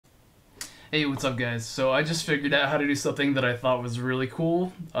Hey, what's up, guys? So I just figured out how to do something that I thought was really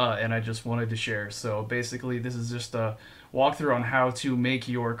cool, and I just wanted to share. So basically, this is just a walkthrough on how to make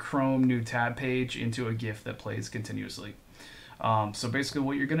your Chrome new tab page into a GIF that plays continuously. So basically,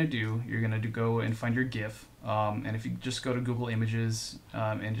 what you're gonna go and find your GIF, and if you just go to Google Images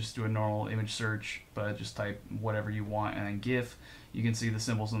and just do a normal image search, but just type whatever you want and then GIF, you can see the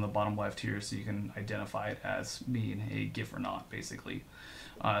symbols in the bottom left here, so you can identify it as being a GIF or not, basically.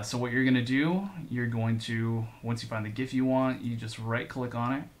 So what you're gonna do, once you find the GIF you want, you just right click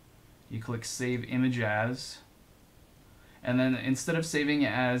on it, you click Save Image As, and then instead of saving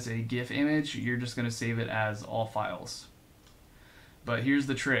it as a GIF image, you're just gonna save it as all files. But here's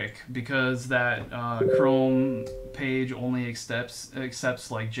the trick, because that Chrome page only accepts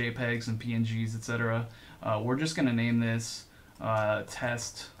like JPEGs and PNGs, etc. We're just gonna name this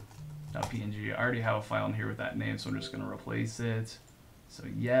test.png. I already have a file in here with that name, so I'm just gonna replace it. So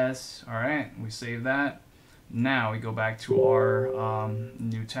yes, all right, we save that. Now we go back to our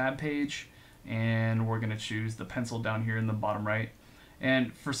new tab page, and we're gonna choose the pencil down here in the bottom right.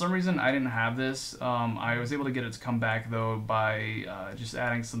 And for some reason, I didn't have this. I was able to get it to come back though by just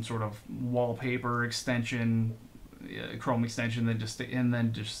adding some sort of wallpaper extension, Chrome extension, and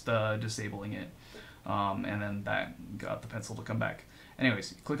then just disabling it, and then that got the pencil to come back.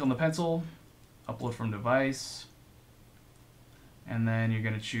 Anyways, click on the pencil, upload from device, and then you're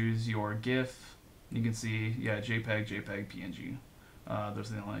gonna choose your GIF. You can see, yeah, JPEG, JPEG, PNG.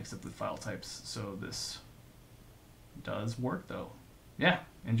 Those are the only accepted file types. So this does work though. Yeah,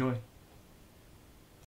 enjoy.